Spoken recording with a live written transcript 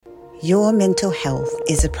Your mental health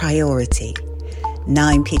is a priority.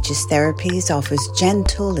 Nine Peaches Therapies offers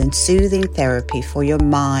gentle and soothing therapy for your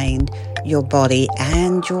mind, your body,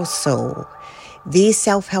 and your soul. These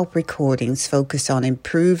self-help recordings focus on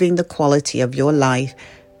improving the quality of your life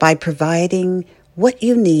by providing what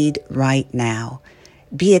you need right now,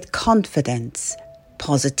 be it confidence,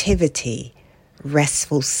 positivity,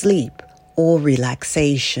 restful sleep, or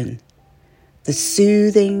relaxation. The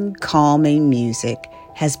soothing, calming music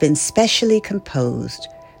has been specially composed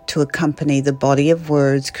to accompany the body of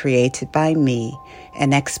words created by me,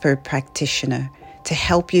 an expert practitioner, to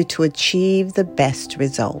help you to achieve the best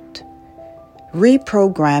result.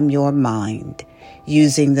 Reprogram your mind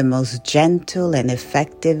using the most gentle and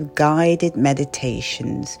effective guided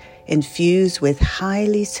meditations infused with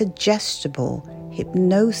highly suggestible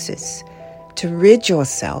hypnosis to rid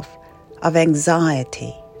yourself of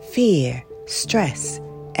anxiety, fear, stress,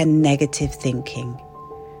 and negative thinking.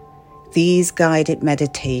 These guided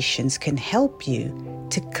meditations can help you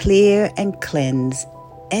to clear and cleanse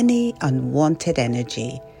any unwanted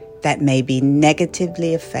energy that may be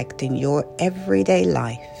negatively affecting your everyday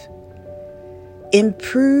life.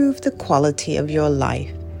 Improve the quality of your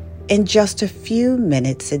life in just a few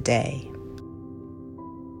minutes a day.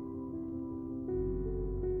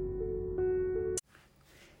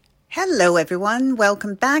 Hello, everyone.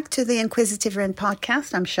 Welcome back to the Inquisitive Ren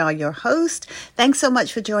podcast. I'm Shah, your host. Thanks so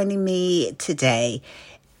much for joining me today.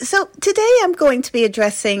 So today I'm going to be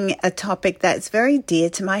addressing a topic that's very dear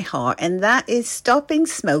to my heart, and that is stopping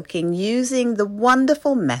smoking using the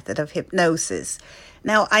wonderful method of hypnosis.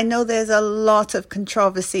 Now, I know there's a lot of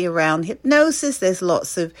controversy around hypnosis. There's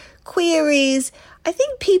lots of queries. I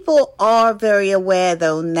think people are very aware,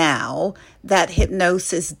 though, now that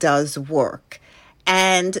hypnosis does work.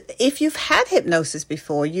 And if you've had hypnosis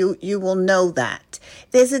before, you will know that.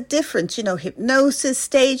 There's a difference, hypnosis,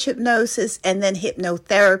 stage hypnosis, and then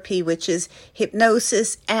hypnotherapy, which is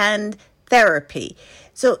hypnosis and therapy.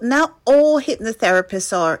 So not all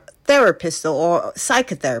hypnotherapists are therapists or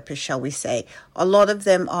psychotherapists, shall we say. A lot of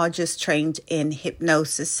them are just trained in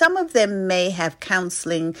hypnosis. Some of them may have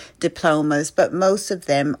counseling diplomas, but most of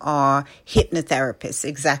them are hypnotherapists,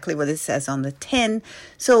 exactly what it says on the tin.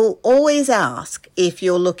 So always ask if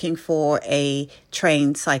you're looking for a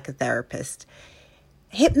trained psychotherapist.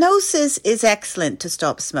 Hypnosis is excellent to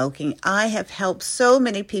stop smoking. I have helped so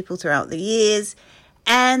many people throughout the years,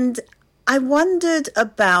 and I wondered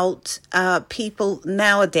about people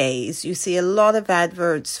nowadays. You see a lot of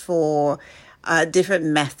adverts for different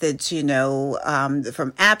methods,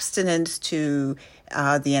 from abstinence to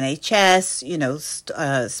the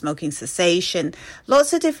NHS, smoking cessation,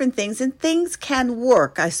 lots of different things. And things can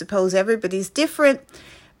work. I suppose everybody's different.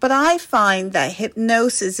 But I find that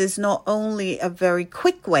hypnosis is not only a very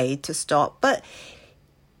quick way to stop, but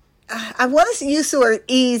I want to use the word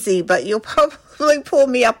easy, but you'll probably pull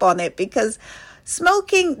me up on it, because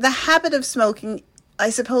smoking, the habit of smoking, I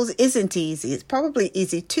suppose, isn't easy. It's probably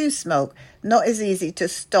easy to smoke, not as easy to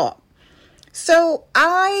stop. So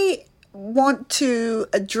I want to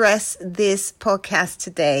address this podcast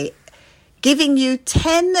today, giving you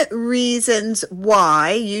 10 reasons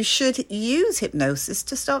why you should use hypnosis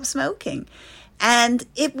to stop smoking. And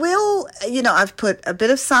it will, I've put a bit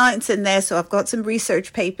of science in there, so I've got some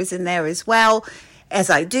research papers in there as well, as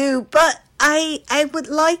I do. But I would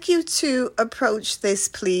like you to approach this,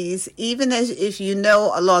 please, even as if you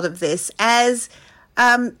know a lot of this, as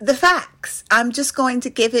the facts. I'm just going to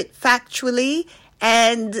give it factually,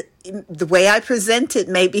 and the way I present it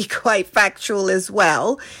may be quite factual as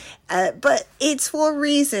well. But it's for a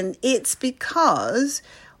reason. It's because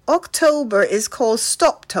October is called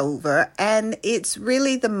Stoptober, and it's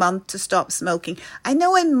really the month to stop smoking. I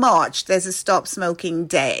know in March there's a Stop Smoking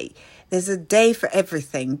Day. There's a day for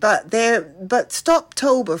everything, but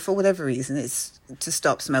Stoptober, for whatever reason, is to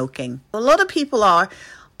stop smoking. A lot of people are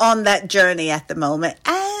on that journey at the moment,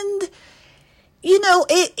 and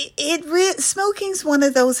smoking's one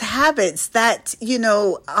of those habits that,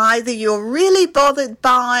 either you're really bothered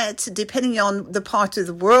by it, depending on the part of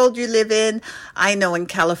the world you live in. I know in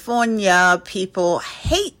California, people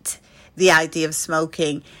hate the idea of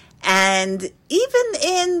smoking. And even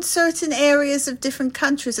in certain areas of different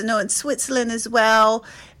countries, I know in Switzerland as well,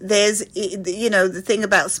 there's, the thing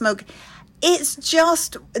about smoking. It's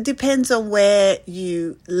just depends on where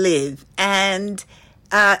you live. And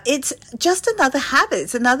it's just another habit.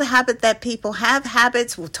 It's another habit that people have.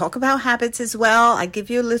 Habits. We'll talk about habits as well. I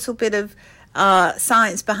give you a little bit of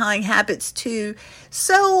science behind habits too.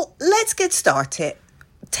 So let's get started.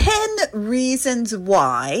 10 reasons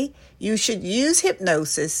why you should use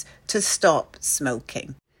hypnosis to stop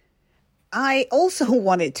smoking. I also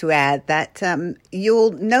wanted to add that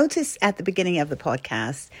you'll notice at the beginning of the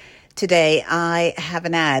podcast today, I have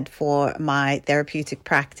an ad for my therapeutic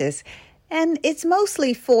practice. And it's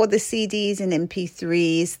mostly for the CDs and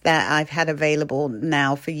MP3s that I've had available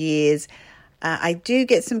now for years. I do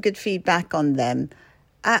get some good feedback on them.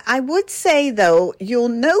 I would say, though, you'll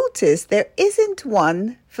notice there isn't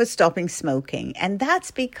one for stopping smoking. And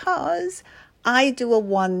that's because I do a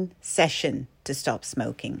one session to stop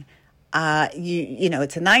smoking. You know,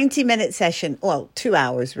 it's a 90-minute session. Well, 2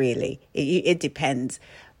 hours, really. It depends.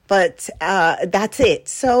 But that's it.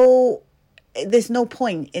 So there's no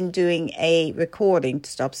point in doing a recording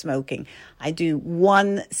to stop smoking. I do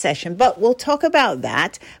one session, but we'll talk about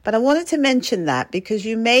that. But I wanted to mention that because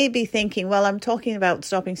you may be thinking, well, I'm talking about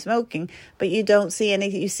stopping smoking, but you don't see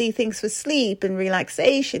anything. You see things for sleep and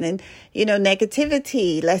relaxation and, you know,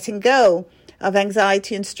 negativity, letting go of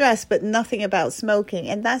anxiety and stress, but nothing about smoking.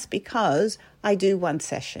 And that's because I do one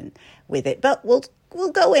session with it. But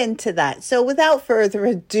we'll go into that. So without further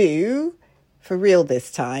ado, for real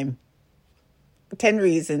this time, 10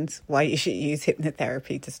 reasons why you should use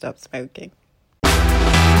hypnotherapy to stop smoking.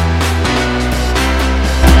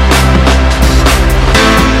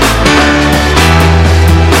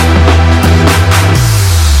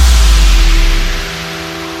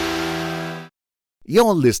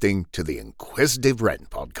 You're listening to the Inquisitive Wren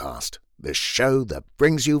podcast, the show that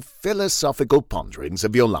brings you philosophical ponderings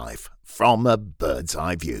of your life from a bird's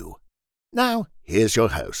eye view. Now, here's your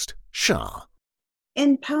host, Shah.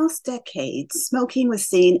 In past decades, smoking was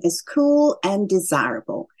seen as cool and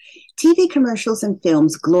desirable. TV commercials and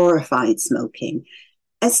films glorified smoking.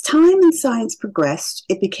 As time and science progressed,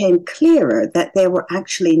 it became clearer that there were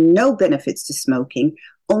actually no benefits to smoking,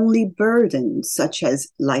 only burdens such as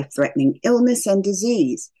life-threatening illness and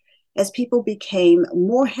disease. As people became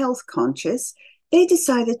more health conscious, they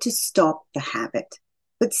decided to stop the habit,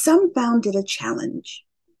 but some found it a challenge.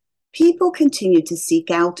 People continue to seek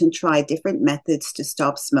out and try different methods to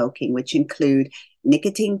stop smoking, which include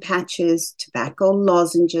nicotine patches, tobacco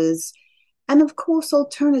lozenges, and of course,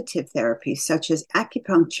 alternative therapies such as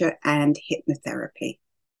acupuncture and hypnotherapy.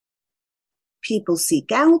 People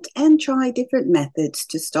seek out and try different methods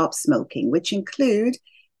to stop smoking, which include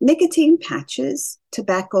nicotine patches,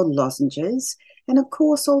 tobacco lozenges, and of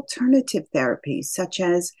course, alternative therapies such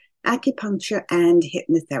as acupuncture and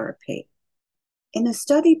hypnotherapy. In a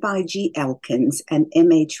study by G. Elkins and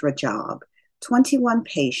M.H. Rajab, 21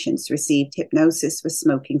 patients received hypnosis for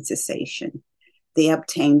smoking cessation. They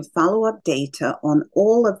obtained follow-up data on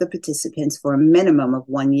all of the participants for a minimum of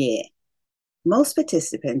 1 year. Most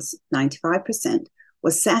participants, 95%,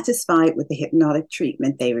 were satisfied with the hypnotic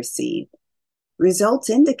treatment they received.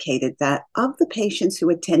 Results indicated that of the patients who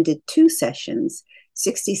attended 2 sessions,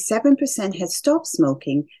 67% had stopped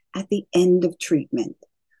smoking at the end of treatment.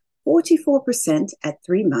 44% at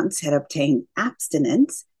 3 months had obtained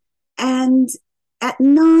abstinence, and at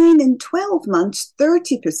 9 and 12 months,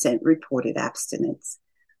 30% reported abstinence.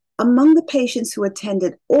 Among the patients who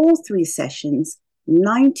attended all 3 sessions,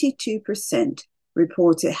 92%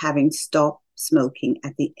 reported having stopped smoking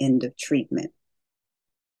at the end of treatment.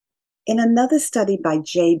 In another study by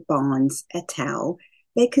J. Barnes et al.,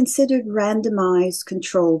 they considered randomized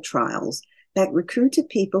controlled trials that recruited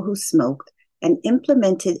people who smoked and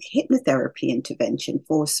implemented hypnotherapy intervention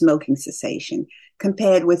for smoking cessation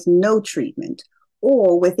compared with no treatment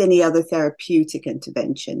or with any other therapeutic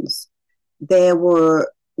interventions. There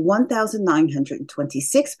were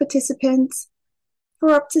 1,926 participants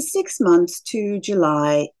for up to 6 months to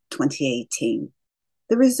July 2018.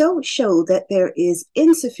 The results show that there is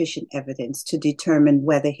insufficient evidence to determine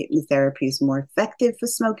whether hypnotherapy is more effective for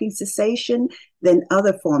smoking cessation than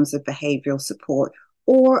other forms of behavioral support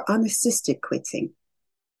or unassisted quitting.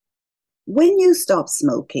 When you stop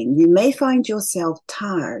smoking, you may find yourself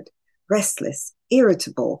tired, restless,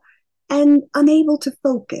 irritable, and unable to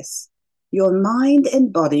focus. Your mind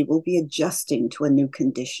and body will be adjusting to a new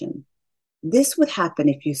condition. This would happen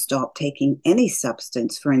if you stop taking any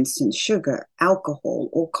substance, for instance, sugar, alcohol,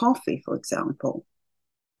 or coffee, for example.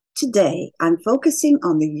 Today, I'm focusing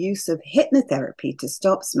on the use of hypnotherapy to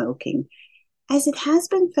stop smoking, as it has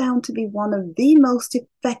been found to be one of the most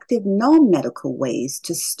effective non-medical ways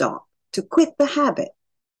to quit the habit.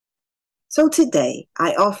 So today,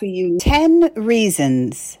 I offer you 10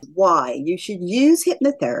 reasons why you should use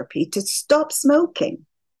hypnotherapy to stop smoking.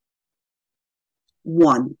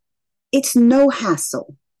 1. It's no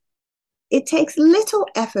hassle. It takes little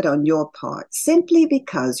effort on your part simply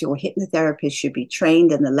because your hypnotherapist should be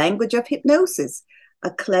trained in the language of hypnosis,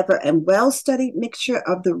 a clever and well-studied mixture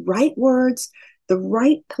of the right words, the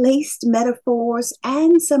right placed metaphors,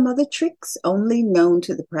 and some other tricks only known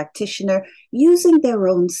to the practitioner using their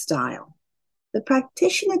own style. The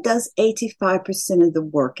practitioner does 85% of the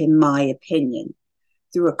work, in my opinion.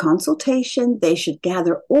 Through a consultation, they should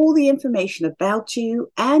gather all the information about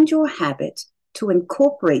you and your habit to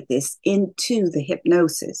incorporate this into the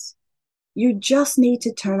hypnosis. You just need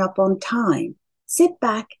to turn up on time, sit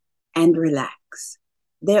back, and relax.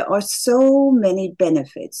 There are so many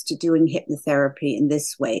benefits to doing hypnotherapy in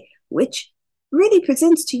this way, which really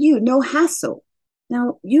presents to you no hassle.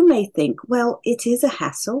 Now, you may think, well, it is a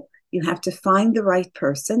hassle. You have to find the right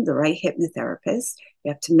person, the right hypnotherapist.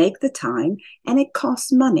 You have to make the time, and it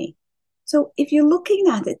costs money. So if you're looking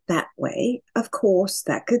at it that way, of course,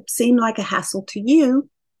 that could seem like a hassle to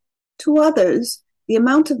you. To others, the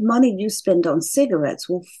amount of money you spend on cigarettes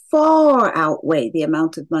will far outweigh the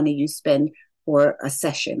amount of money you spend for a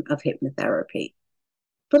session of hypnotherapy.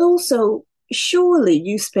 But also, surely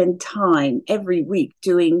you spend time every week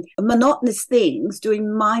doing monotonous things,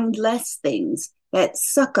 doing mindless things that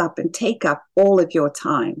suck up and take up all of your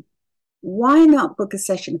time. Why not book a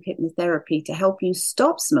session of hypnotherapy to help you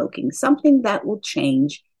stop smoking, something that will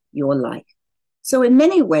change your life? So in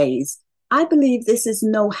many ways, I believe this is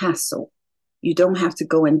no hassle. You don't have to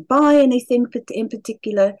go and buy anything in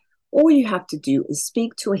particular. All you have to do is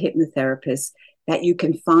speak to a hypnotherapist that you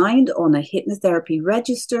can find on a hypnotherapy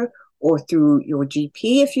register or through your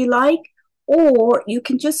GP if you like, or you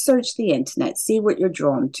can just search the internet, see what you're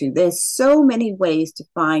drawn to. There's so many ways to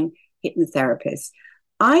find hypnotherapists.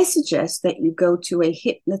 I suggest that you go to a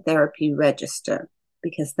hypnotherapy register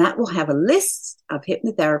because that will have a list of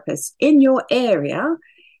hypnotherapists in your area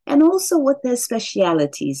and also what their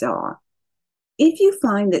specialities are. If you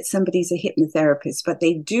find that somebody's a hypnotherapist, but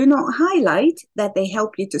they do not highlight that they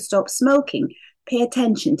help you to stop smoking, pay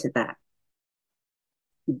attention to that.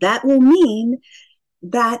 That will mean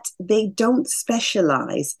that they don't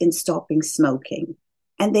specialize in stopping smoking,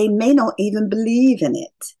 and they may not even believe in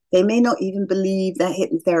it. They may not even believe that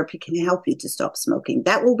hypnotherapy can help you to stop smoking.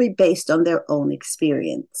 That will be based on their own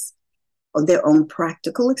experience, or their own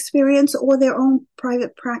practical experience, or their own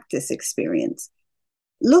private practice experience.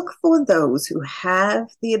 Look for those who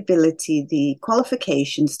have the ability, the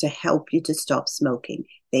qualifications to help you to stop smoking.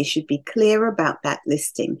 They should be clear about that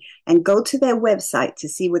listing and go to their website to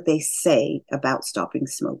see what they say about stopping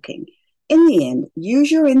smoking. In the end,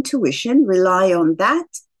 use your intuition, rely on that.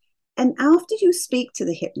 And after you speak to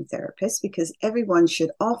the hypnotherapist, because everyone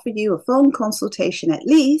should offer you a phone consultation at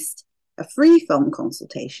least, a free phone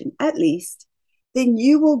consultation at least, then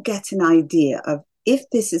you will get an idea of if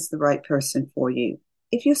this is the right person for you.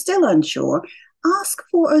 If you're still unsure, ask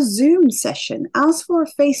for a Zoom session, ask for a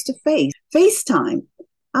face-to-face, FaceTime,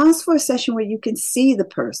 ask for a session where you can see the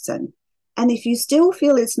person. And if you still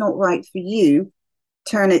feel it's not right for you,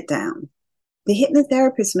 turn it down. The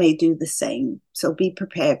hypnotherapist may do the same, so be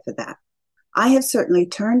prepared for that. I have certainly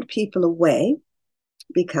turned people away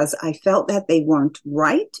because I felt that they weren't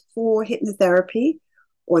right for hypnotherapy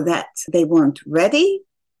or that they weren't ready.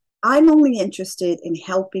 I'm only interested in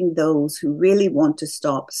helping those who really want to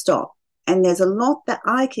stop. And there's a lot that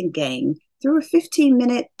I can gain through a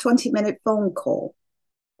 15-minute, 20-minute phone call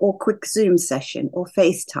or quick Zoom session or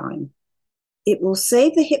FaceTime. It will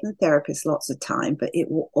save the hypnotherapist lots of time, but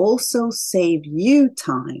it will also save you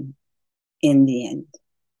time in the end.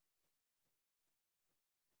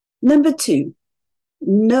 Number 2,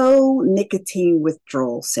 no nicotine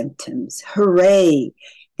withdrawal symptoms. Hooray!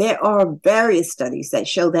 There are various studies that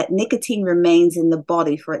show that nicotine remains in the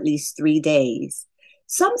body for at least 3 days.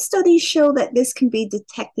 Some studies show that this can be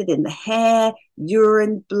detected in the hair,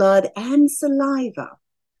 urine, blood, and saliva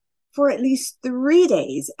for at least 3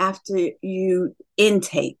 days after you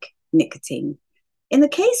intake nicotine. In the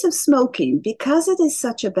case of smoking, because it is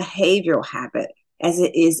such a behavioral habit as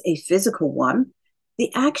it is a physical one,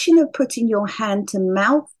 the action of putting your hand to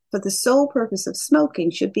mouth for the sole purpose of smoking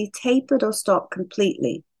should be tapered or stopped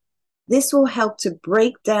completely. This will help to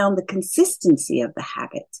break down the consistency of the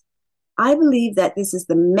habit. I believe that this is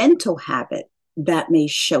the mental habit that may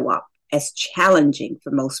show up as challenging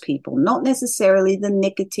for most people, not necessarily the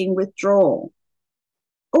nicotine withdrawal.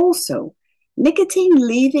 Also, nicotine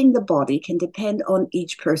leaving the body can depend on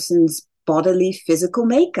each person's bodily physical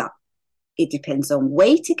makeup. It depends on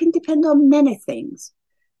weight. It can depend on many things.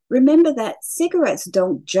 Remember that cigarettes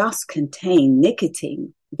don't just contain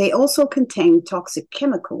nicotine. They also contain toxic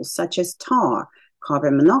chemicals such as tar,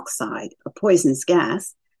 carbon monoxide, a poisonous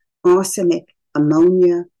gas, arsenic,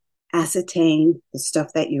 ammonia, acetane, the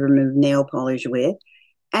stuff that you remove nail polish with,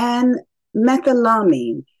 and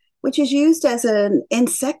methylamine, which is used as an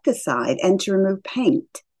insecticide and to remove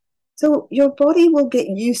paint. So your body will get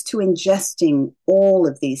used to ingesting all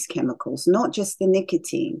of these chemicals, not just the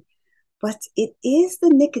nicotine. But it is the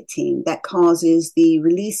nicotine that causes the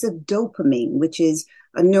release of dopamine, which is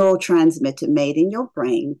a neurotransmitter made in your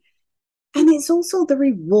brain. And it's also the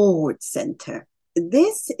reward center.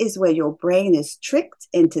 This is where your brain is tricked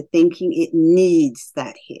into thinking it needs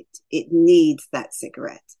that hit. It needs that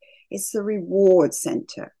cigarette. It's the reward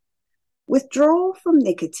center. Withdrawal from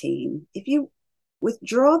nicotine. If you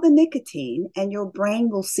withdraw the nicotine, and your brain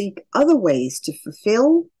will seek other ways to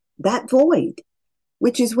fulfill that void,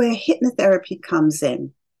 which is where hypnotherapy comes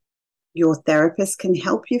in. Your therapist can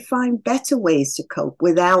help you find better ways to cope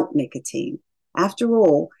without nicotine. After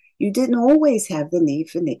all, you didn't always have the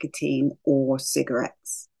need for nicotine or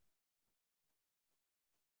cigarettes.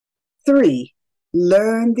 3,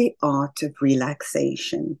 learn the art of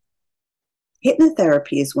relaxation.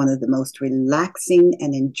 Hypnotherapy is one of the most relaxing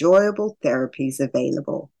and enjoyable therapies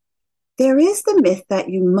available. There is the myth that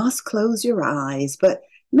you must close your eyes, but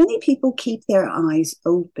many people keep their eyes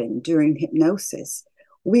open during hypnosis.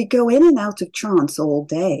 We go in and out of trance all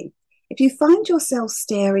day. If you find yourself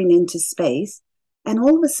staring into space and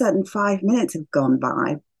all of a sudden 5 minutes have gone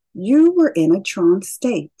by, you were in a trance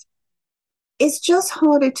state. It's just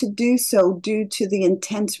harder to do so due to the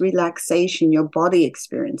intense relaxation your body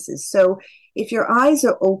experiences. So if your eyes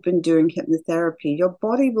are open during hypnotherapy, your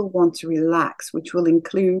body will want to relax, which will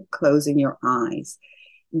include closing your eyes.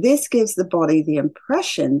 This gives the body the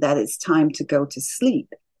impression that it's time to go to sleep.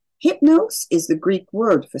 Hypnos is the Greek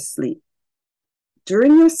word for sleep.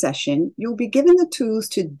 During your session, you'll be given the tools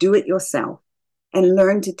to do it yourself and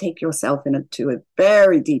learn to take yourself into a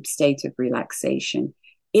very deep state of relaxation.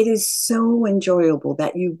 It is so enjoyable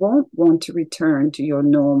that you won't want to return to your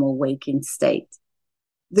normal waking state.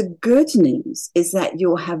 The good news is that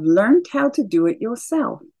you'll have learned how to do it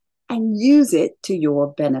yourself and use it to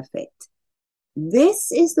your benefit.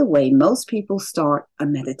 This is the way most people start a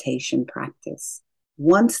meditation practice.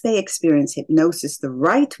 Once they experience hypnosis the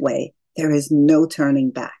right way, there is no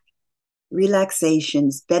turning back.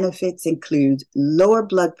 Relaxation's benefits include lower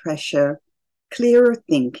blood pressure, clearer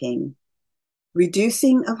thinking,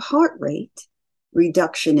 reducing of heart rate,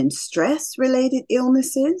 reduction in stress-related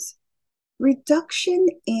illnesses, reduction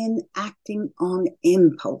in acting on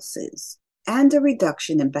impulses, and a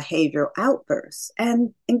reduction in behavioral outbursts,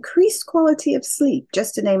 and increased quality of sleep,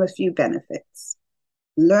 just to name a few benefits.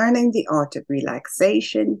 Learning the art of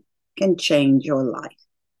relaxation can change your life.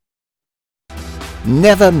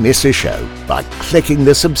 Never miss a show by clicking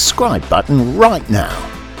the subscribe button right now.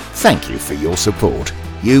 Thank you for your support.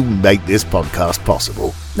 You make this podcast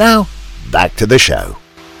possible. Now, back to the show.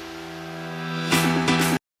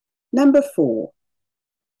 Number 4,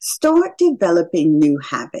 start developing new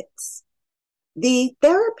habits. The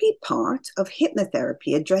therapy part of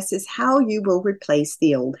hypnotherapy addresses how you will replace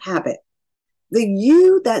the old habit. The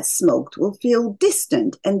you that smoked will feel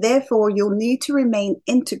distant, and therefore you'll need to remain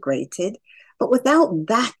integrated, but without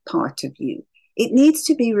that part of you. It needs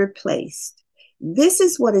to be replaced. This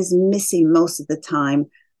is what is missing most of the time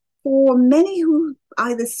for many who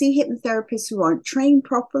either see hypnotherapists who aren't trained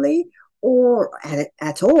properly or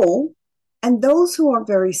at all, and those who are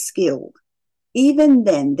very skilled. Even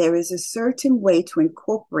then, there is a certain way to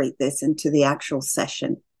incorporate this into the actual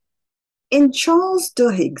session. In Charles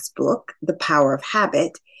Duhigg's book, The Power of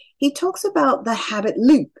Habit, he talks about the habit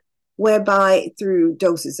loop, whereby through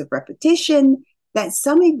doses of repetition, that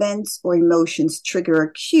some events or emotions trigger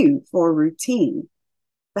a cue for a routine.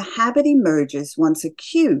 The habit emerges once a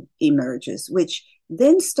cue emerges, which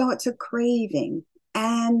then starts a craving,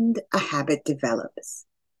 and a habit develops.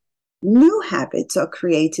 New habits are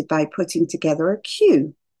created by putting together a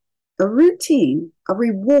cue, a routine, a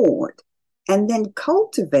reward, and then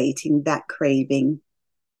cultivating that craving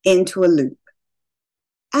into a loop.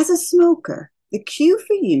 As a smoker, the cue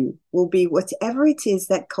for you will be whatever it is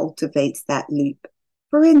that cultivates that loop.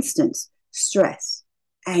 For instance, stress,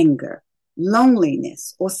 anger,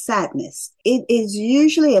 loneliness, or sadness. It is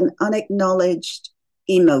usually an unacknowledged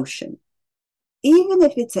emotion. Even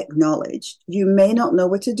if it's acknowledged, you may not know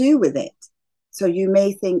what to do with it. So you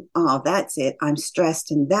may think, that's it. I'm stressed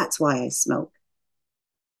and that's why I smoke.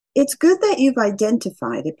 It's good that you've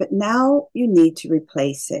identified it, but now you need to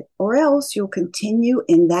replace it, or else you'll continue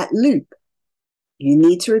in that loop. You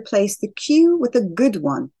need to replace the cue with a good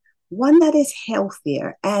one that is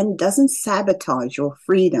healthier and doesn't sabotage your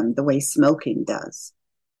freedom the way smoking does.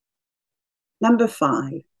 Number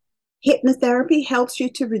 5, hypnotherapy helps you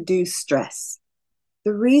to reduce stress.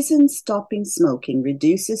 The reason stopping smoking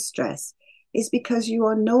reduces stress is because you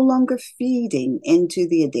are no longer feeding into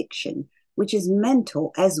the addiction, which is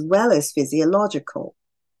mental as well as physiological.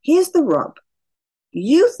 Here's the rub.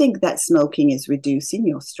 You think that smoking is reducing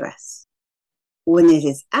your stress when it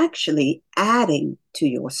is actually adding to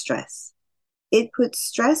your stress. It puts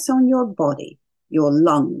stress on your body, your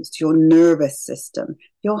lungs, your nervous system,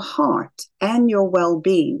 your heart, and your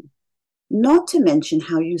well-being. Not to mention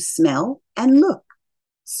how you smell and look.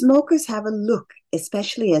 Smokers have a look,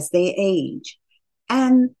 especially as they age,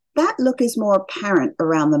 and that look is more apparent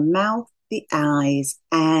around the mouth, the eyes,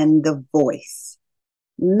 and the voice.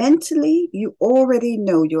 Mentally, you already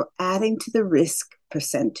know you're adding to the risk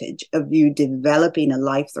percentage of you developing a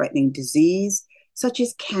life-threatening disease such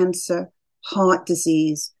as cancer, heart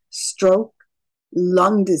disease, stroke,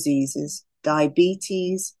 lung diseases,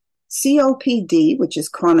 diabetes, COPD, which is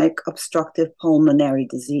chronic obstructive pulmonary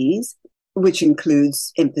disease, which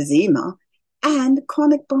includes emphysema, and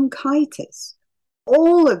chronic bronchitis.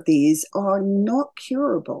 All of these are not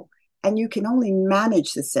curable, and you can only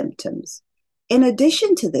manage the symptoms. In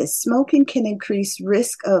addition to this, smoking can increase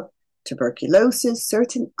risk of tuberculosis,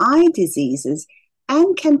 certain eye diseases,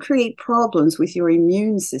 and can create problems with your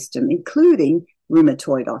immune system, including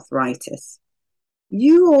rheumatoid arthritis.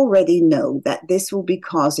 You already know that this will be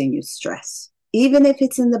causing you stress. Even if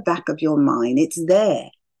it's in the back of your mind, it's there.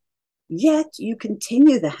 Yet you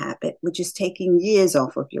continue the habit, which is taking years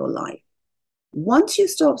off of your life. Once you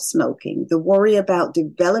stop smoking, the worry about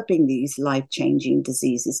developing these life-changing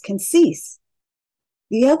diseases can cease.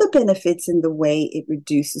 The other benefits in the way it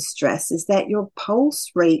reduces stress is that your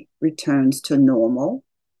pulse rate returns to normal,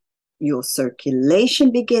 your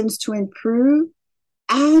circulation begins to improve,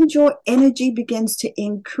 and your energy begins to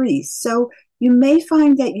increase. So you may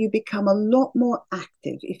find that you become a lot more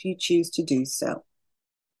active if you choose to do so.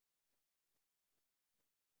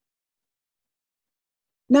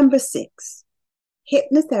 Number 6,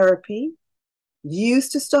 hypnotherapy,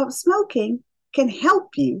 used to stop smoking, can help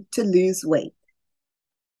you to lose weight.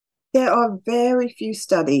 There are very few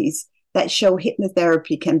studies that show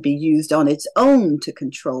hypnotherapy can be used on its own to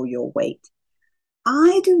control your weight.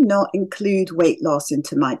 I do not include weight loss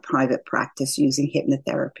into my private practice using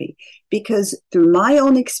hypnotherapy because through my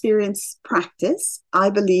own experience practice, I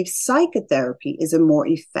believe psychotherapy is a more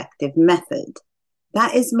effective method.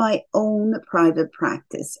 That is my own private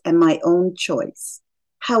practice and my own choice.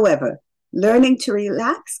 However, learning to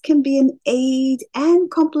relax can be an aid and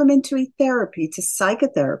complementary therapy to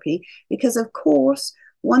psychotherapy because, of course,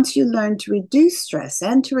 once you learn to reduce stress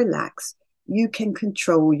and to relax, you can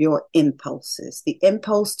control your impulses, the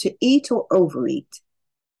impulse to eat or overeat.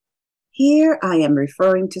 Here I am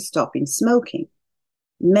referring to stopping smoking.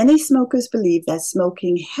 Many smokers believe that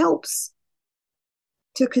smoking helps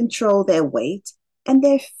to control their weight, and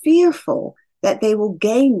they're fearful that they will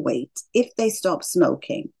gain weight if they stop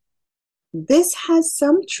smoking. This has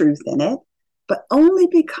some truth in it, but only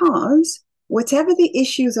because whatever the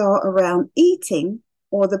issues are around eating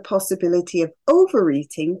or the possibility of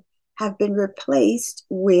overeating have been replaced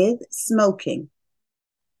with smoking.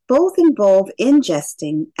 Both involve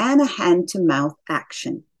ingesting and a hand-to-mouth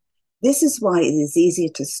action. This is why it is easier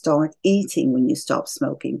to start eating when you stop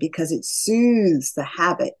smoking because it soothes the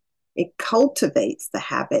habit. It cultivates the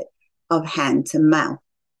habit of hand-to-mouth.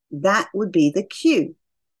 That would be the cue.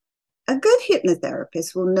 A good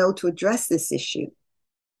hypnotherapist will know to address this issue.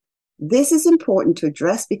 This is important to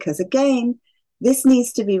address because, again, this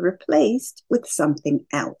needs to be replaced with something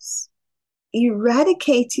else.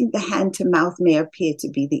 Eradicating the hand-to-mouth may appear to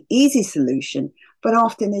be the easy solution, but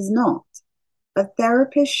often is not. A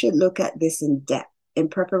therapist should look at this in depth in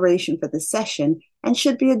preparation for the session and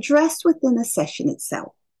should be addressed within the session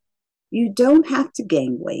itself. You don't have to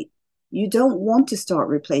gain weight. You don't want to start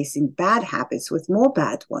replacing bad habits with more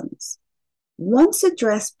bad ones. Once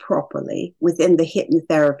addressed properly within the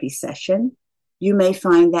hypnotherapy session, you may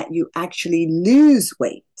find that you actually lose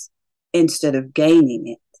weight instead of gaining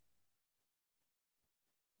it.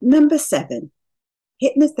 Number 7,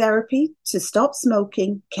 hypnotherapy to stop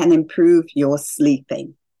smoking can improve your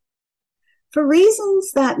sleeping. For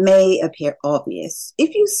reasons that may appear obvious,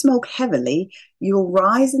 if you smoke heavily, you'll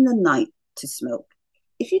rise in the night to smoke.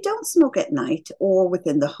 If you don't smoke at night or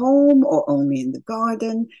within the home or only in the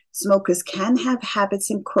garden, smokers can have habits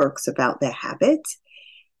and quirks about their habit.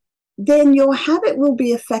 Then your habit will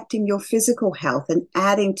be affecting your physical health and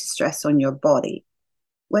adding to stress on your body.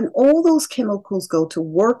 When all those chemicals go to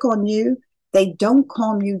work on you, they don't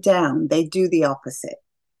calm you down. They do the opposite.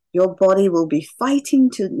 Your body will be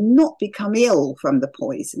fighting to not become ill from the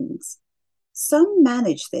poisons. Some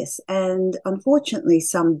manage this, and unfortunately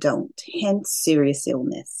some don't, hence serious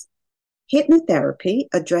illness. Hypnotherapy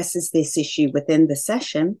addresses this issue within the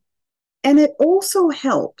session, and it also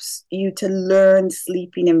helps you to learn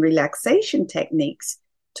sleeping and relaxation techniques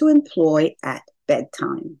to employ at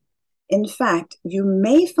bedtime. In fact, you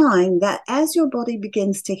may find that as your body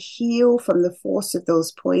begins to heal from the force of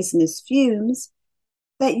those poisonous fumes,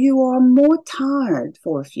 that you are more tired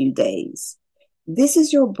for a few days. This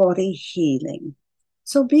is your body healing.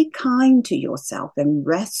 So be kind to yourself and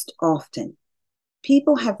rest often.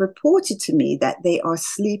 People have reported to me that they are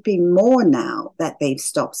sleeping more now that they've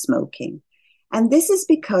stopped smoking. And this is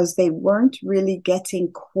because they weren't really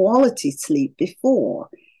getting quality sleep before.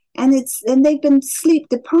 And they've been sleep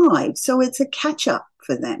deprived, so it's a catch up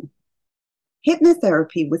for them.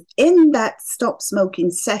 Hypnotherapy within that stop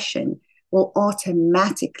smoking session will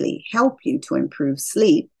automatically help you to improve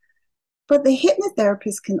sleep. But the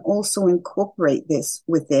hypnotherapist can also incorporate this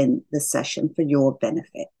within the session for your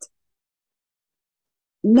benefit.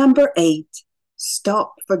 Number 8,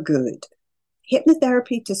 stop for good.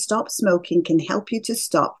 Hypnotherapy to stop smoking can help you to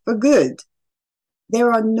stop for good.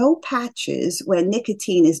 There are no patches where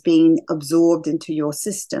nicotine is being absorbed into your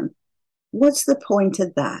system. What's the point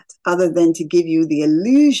of that, other than to give you the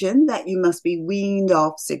illusion that you must be weaned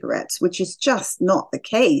off cigarettes, which is just not the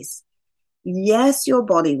case. Yes, your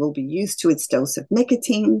body will be used to its dose of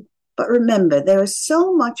nicotine, but remember, there is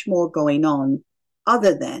so much more going on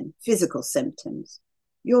other than physical symptoms.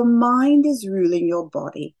 Your mind is ruling your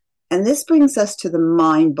body, and this brings us to the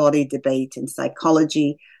mind-body debate in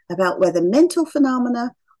psychology about whether mental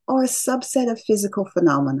phenomena are a subset of physical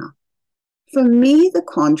phenomena. For me, the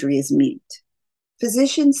quandary is mute.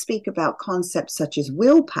 Physicians speak about concepts such as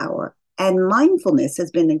willpower, and mindfulness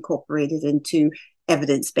has been incorporated into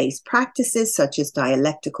evidence-based practices such as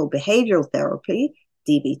dialectical behavioral therapy,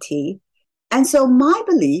 DBT. And so my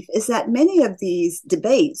belief is that many of these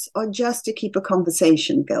debates are just to keep a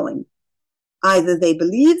conversation going. Either they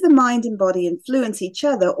believe the mind and body influence each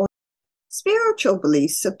other, or spiritual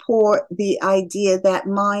beliefs support the idea that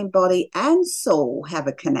mind, body, and soul have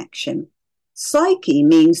a connection. Psyche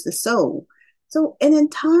means the soul. So an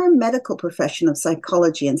entire medical profession of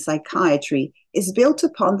psychology and psychiatry is built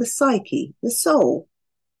upon the psyche, the soul.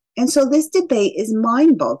 And so this debate is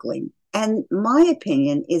mind-boggling. And my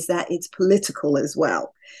opinion is that it's political as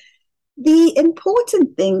well. The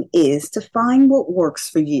important thing is to find what works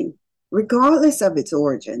for you, regardless of its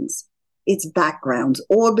origins, its backgrounds,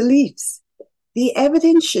 or beliefs. The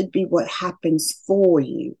evidence should be what happens for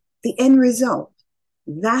you, the end result.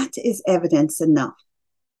 That is evidence enough.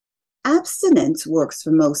 Abstinence works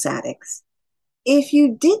for most addicts. If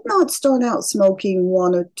you did not start out smoking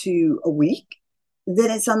 1 or 2 a week, then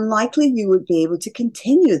it's unlikely you would be able to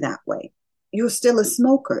continue that way. You're still a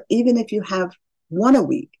smoker, even if you have 1 a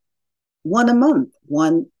week, 1 a month,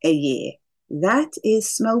 1 a year. That is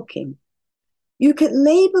smoking. You could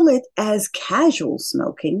label it as casual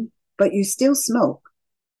smoking, but you still smoke.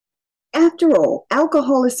 After all,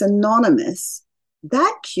 Alcoholics Anonymous,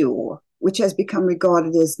 that cure, which has become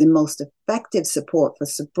regarded as the most effective support for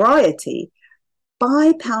sobriety,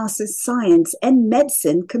 bypasses science and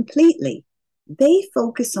medicine completely. They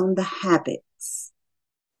focus on the habits.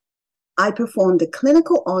 I performed a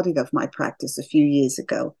clinical audit of my practice a few years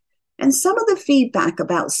ago, and some of the feedback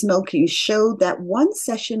about smoking showed that 1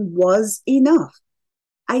 session was enough.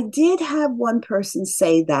 I did have one person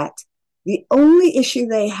say that the only issue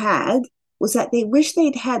they had was that they wished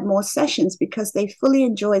they'd had more sessions because they fully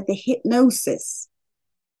enjoyed the hypnosis.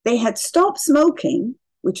 They had stopped smoking,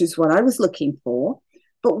 which is what I was looking for,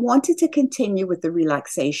 but wanted to continue with the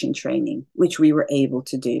relaxation training, which we were able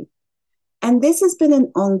to do. And this has been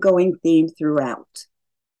an ongoing theme throughout.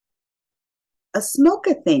 A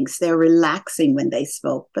smoker thinks they're relaxing when they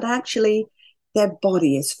smoke, but actually their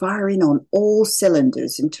body is firing on all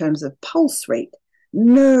cylinders in terms of pulse rate,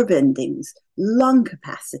 nerve endings, lung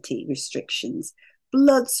capacity restrictions,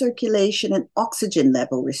 blood circulation, and oxygen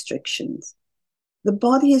level restrictions. The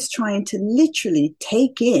body is trying to literally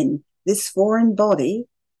take in this foreign body,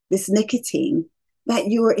 this nicotine, that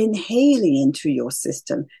you are inhaling into your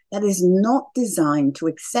system that is not designed to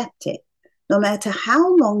accept it. No matter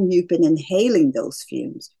how long you've been inhaling those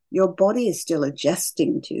fumes, your body is still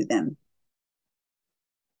adjusting to them.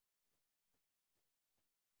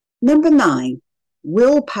 Number 9,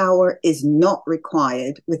 willpower is not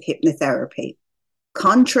required with hypnotherapy.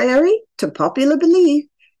 Contrary to popular belief,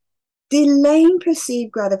 delaying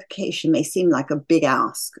perceived gratification may seem like a big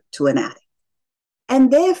ask to an addict.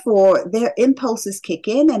 And therefore, their impulses kick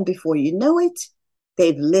in, and before you know it,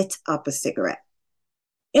 they've lit up a cigarette.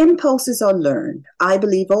 Impulses are learned. I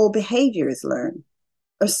believe all behavior is learned.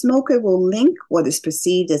 A smoker will link what is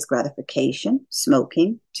perceived as gratification,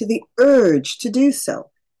 smoking, to the urge to do so.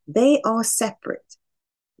 They are separate,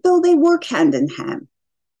 though they work hand in hand.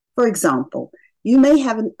 For example, you may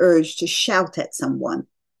have an urge to shout at someone,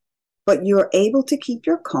 but you're able to keep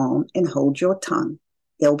your calm and hold your tongue.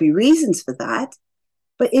 There'll be reasons for that,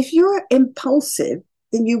 but if you're impulsive,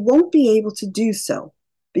 then you won't be able to do so.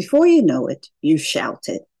 Before you know it, you've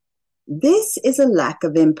shouted. This is a lack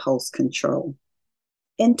of impulse control.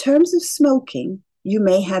 In terms of smoking, you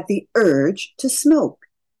may have the urge to smoke.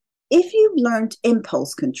 If you've learned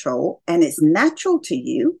impulse control and it's natural to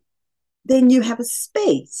you, then you have a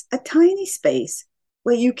space, a tiny space,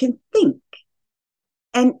 where you can think.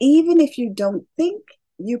 And even if you don't think,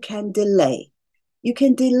 you can delay. You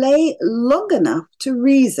can delay long enough to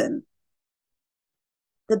reason.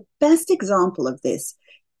 The best example of this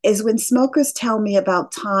is when smokers tell me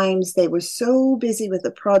about times they were so busy with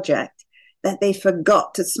a project that they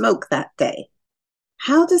forgot to smoke that day.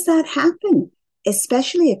 How does that happen?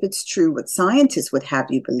 Especially if it's true what scientists would have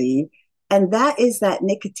you believe, and that is that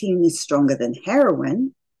nicotine is stronger than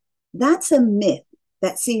heroin. That's a myth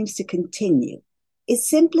that seems to continue. It's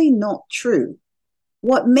simply not true.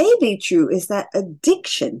 What may be true is that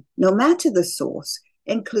addiction, no matter the source,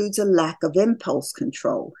 includes a lack of impulse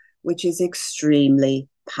control, which is extremely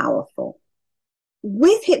powerful.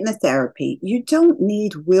 With hypnotherapy, you don't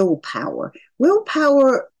need willpower.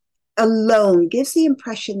 Willpower alone gives the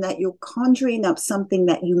impression that you're conjuring up something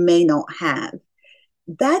that you may not have.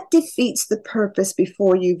 That defeats the purpose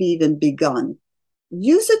before you've even begun.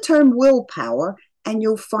 Use the term willpower and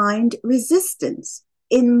you'll find resistance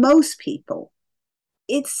in most people.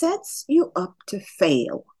 It sets you up to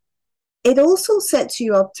fail. It also sets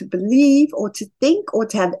you up to believe or to think or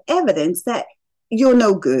to have evidence that you're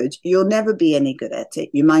no good, you'll never be any good at it,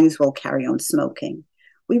 you might as well carry on smoking.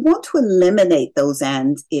 We want to eliminate those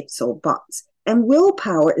ands, ifs, or buts. And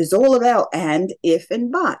willpower is all about and, if,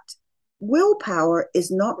 and but. Willpower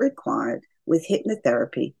is not required with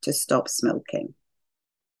hypnotherapy to stop smoking.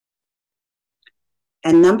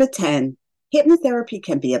 And number 10, hypnotherapy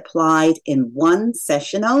can be applied in one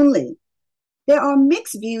session only. There are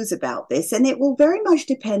mixed views about this, and it will very much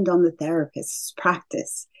depend on the therapist's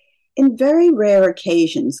practice. In very rare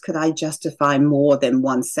occasions could I justify more than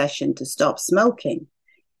one session to stop smoking.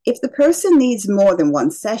 If the person needs more than one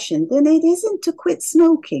session, then it isn't to quit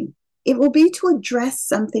smoking. It will be to address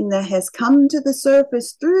something that has come to the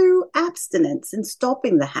surface through abstinence and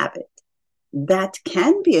stopping the habit. That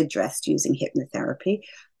can be addressed using hypnotherapy,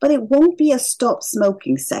 but it won't be a stop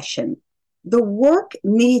smoking session. The work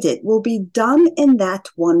needed will be done in that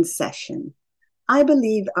one session. I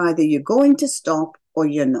believe either you're going to stop or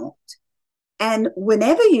you're not. And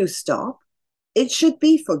whenever you stop, it should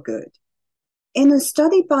be for good. In a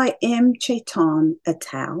study by M. Chetan et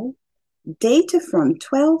al., data from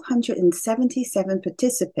 1,277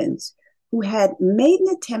 participants who had made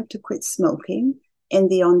an attempt to quit smoking in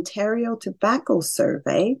the Ontario Tobacco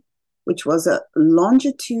Survey, which was a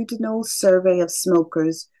longitudinal survey of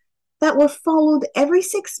smokers that were followed every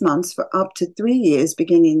 6 months for up to 3 years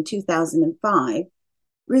beginning in 2005,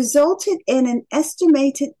 resulted in an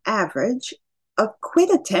estimated average of quit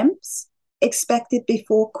attempts expected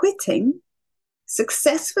before quitting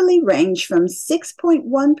successfully range from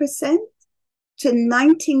 6.1% to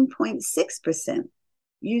 19.6%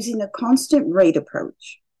 using a constant rate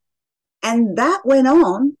approach. And that went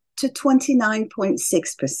on to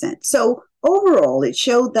 29.6%. So overall, it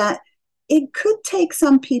showed that it could take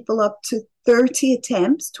some people up to 30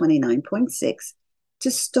 attempts, 29.6,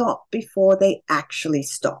 to stop before they actually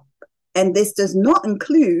stop. And this does not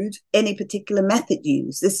include any particular method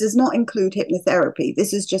used. This does not include hypnotherapy.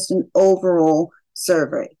 This is just an overall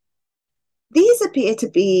survey. These appear to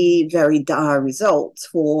be very dire results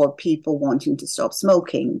for people wanting to stop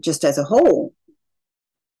smoking just as a whole.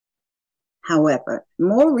 However,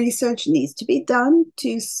 more research needs to be done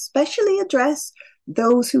to specially address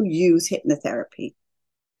those who use hypnotherapy.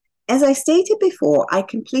 As I stated before, I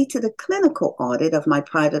completed a clinical audit of my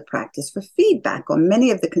private practice for feedback on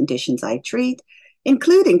many of the conditions I treat,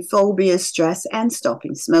 including phobias, stress, and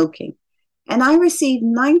stopping smoking. And I received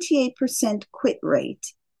 98% quit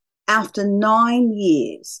rate after 9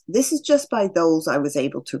 years. This is just by those I was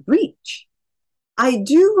able to reach. I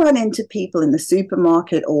do run into people in the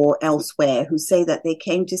supermarket or elsewhere who say that they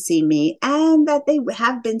came to see me and that they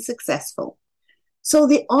have been successful. So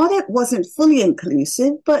the audit wasn't fully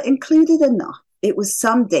inclusive, but included enough. It was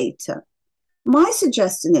some data. My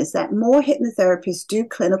suggestion is that more hypnotherapists do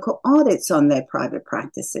clinical audits on their private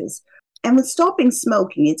practices. And with stopping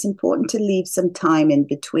smoking, it's important to leave some time in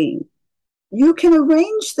between. You can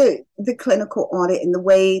arrange the clinical audit in the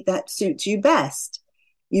way that suits you best.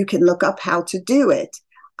 You can look up how to do it.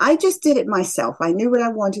 I just did it myself. I knew what I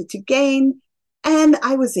wanted to gain, and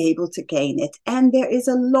I was able to gain it. And there is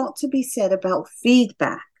a lot to be said about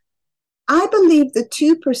feedback. I believe the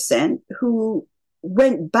 2% who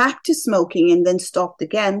went back to smoking and then stopped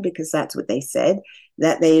again, because that's what they said,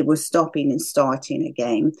 that they were stopping and starting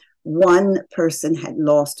again. One person had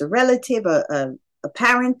lost a relative, a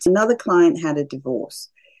parent. Another client had a divorce.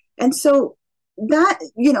 And so that,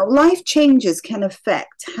 life changes can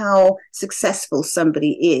affect how successful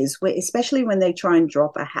somebody is, especially when they try and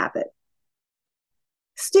drop a habit.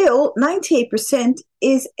 Still, 98%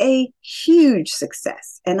 is a huge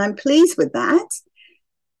success, and I'm pleased with that.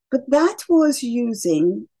 But that was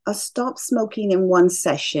using a stop smoking in one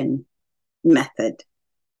session method.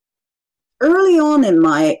 Early on in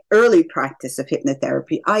my early practice of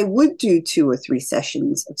hypnotherapy, I would do 2 or 3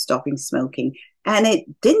 sessions of stopping smoking. And it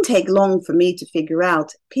didn't take long for me to figure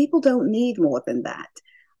out people don't need more than that.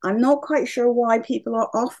 I'm not quite sure why people are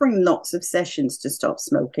offering lots of sessions to stop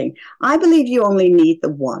smoking. I believe you only need the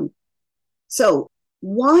one. So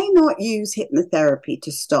why not use hypnotherapy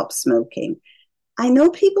to stop smoking? I know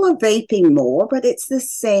people are vaping more, but it's the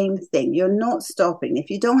same thing. You're not stopping. If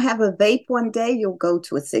you don't have a vape one day, you'll go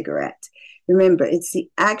to a cigarette. Remember, it's the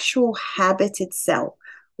actual habit itself.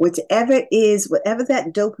 Whatever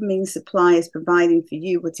that dopamine supply is providing for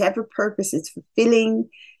you, whatever purpose it's fulfilling,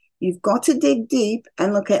 you've got to dig deep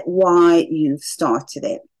and look at why you've started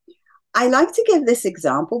it. I like to give this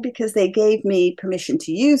example because they gave me permission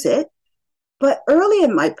to use it. But early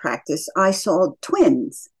in my practice, I saw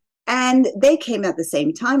twins, and they came at the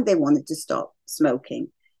same time. They wanted to stop smoking.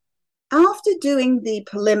 After doing the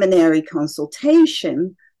preliminary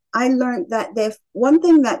consultation, I learned that one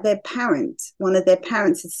thing that one of their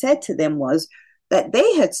parents had said to them was that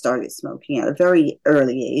they had started smoking at a very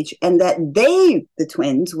early age, and that the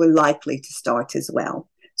twins, were likely to start as well.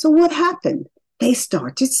 So what happened? They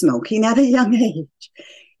started smoking at a young age.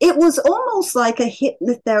 It was almost like a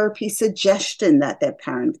hypnotherapy suggestion that their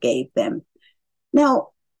parent gave them. Now,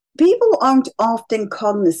 people aren't often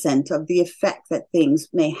cognizant of the effect that things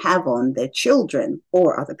may have on their children,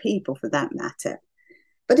 or other people for that matter.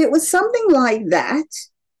 But it was something like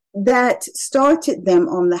that started them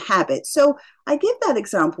on the habit. So I give that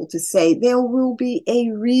example to say there will be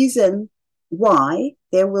a reason why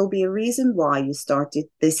you started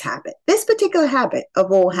this habit, this particular habit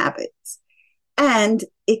of all habits. And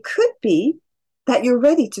it could be that you're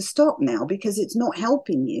ready to stop now because it's not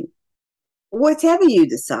helping you. Whatever you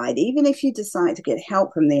decide, even if you decide to get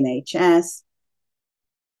help from the NHS,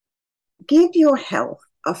 give your health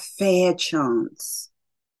a fair chance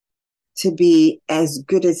to be as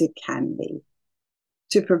good as it can be,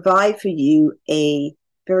 to provide for you a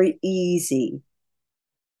very easy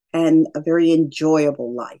and a very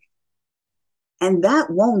enjoyable life. And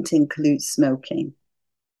that won't include smoking.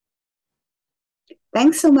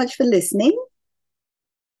 Thanks so much for listening.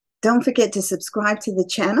 Don't forget to subscribe to the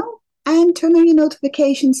channel and turn on your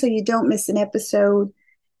notifications so you don't miss an episode.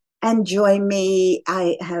 And join me.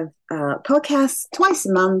 I have podcasts twice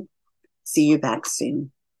a month. See you back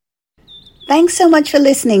soon. Thanks so much for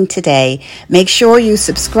listening today. Make sure you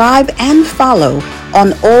subscribe and follow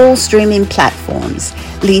on all streaming platforms.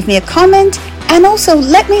 Leave me a comment and also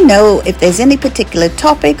let me know if there's any particular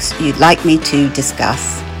topics you'd like me to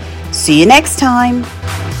discuss. See you next time.